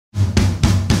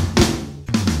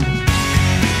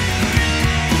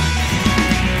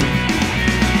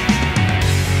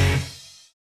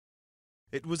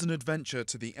It was an adventure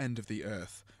to the end of the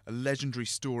earth, a legendary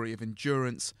story of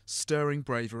endurance, stirring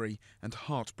bravery and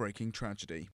heartbreaking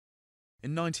tragedy.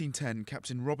 In 1910,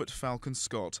 Captain Robert Falcon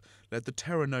Scott led the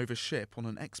Terra Nova ship on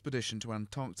an expedition to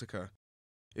Antarctica.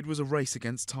 It was a race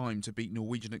against time to beat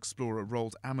Norwegian explorer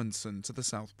Roald Amundsen to the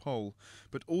South Pole,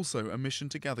 but also a mission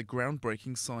to gather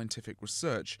groundbreaking scientific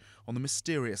research on the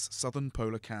mysterious southern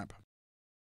polar cap.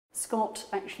 Scott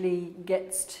actually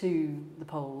gets to the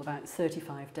pole about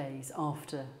 35 days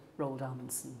after Roald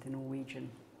Amundsen, the Norwegian,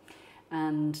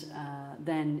 and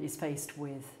then is faced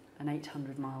with an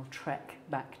 800-mile trek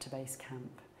back to base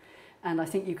camp. And I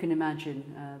think you can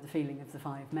imagine the feeling of the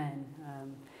five men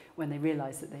when they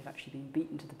realise that they've actually been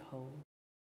beaten to the pole.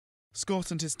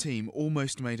 Scott and his team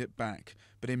almost made it back,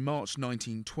 but in March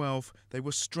 1912 they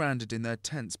were stranded in their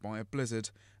tents by a blizzard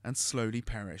and slowly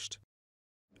perished.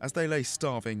 As they lay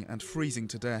starving and freezing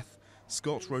to death,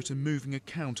 Scott wrote a moving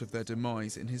account of their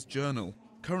demise in his journal,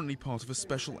 currently part of a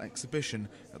special exhibition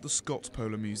at the Scott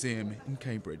Polar Museum in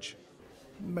Cambridge.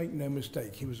 Make no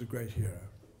mistake, he was a great hero.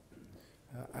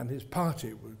 And his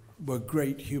party were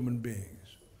great human beings.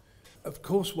 Of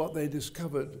course, what they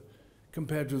discovered,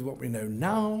 compared with what we know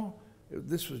now,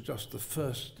 this was just the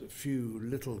first few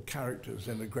little characters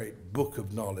in a great book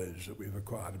of knowledge that we've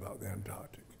acquired about the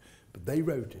Antarctic. But they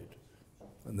wrote it,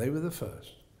 and they were the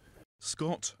first.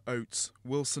 Scott, Oates,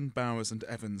 Wilson, Bowers and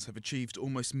Evans have achieved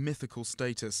almost mythical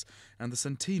status, and the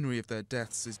centenary of their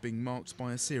deaths is being marked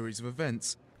by a series of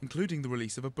events, including the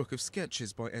release of a book of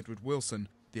sketches by Edward Wilson,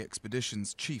 the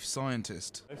expedition's chief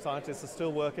scientist. Scientists are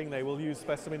still working. They will use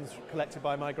specimens collected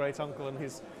by my great-uncle and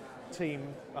his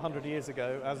team 100 years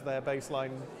ago as their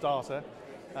baseline data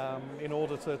in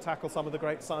order to tackle some of the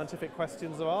great scientific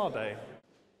questions of our day.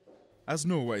 As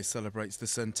Norway celebrates the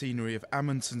centenary of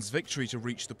Amundsen's victory to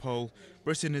reach the pole,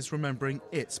 Britain is remembering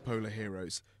its polar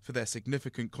heroes for their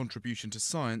significant contribution to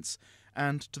science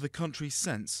and to the country's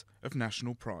sense of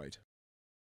national pride.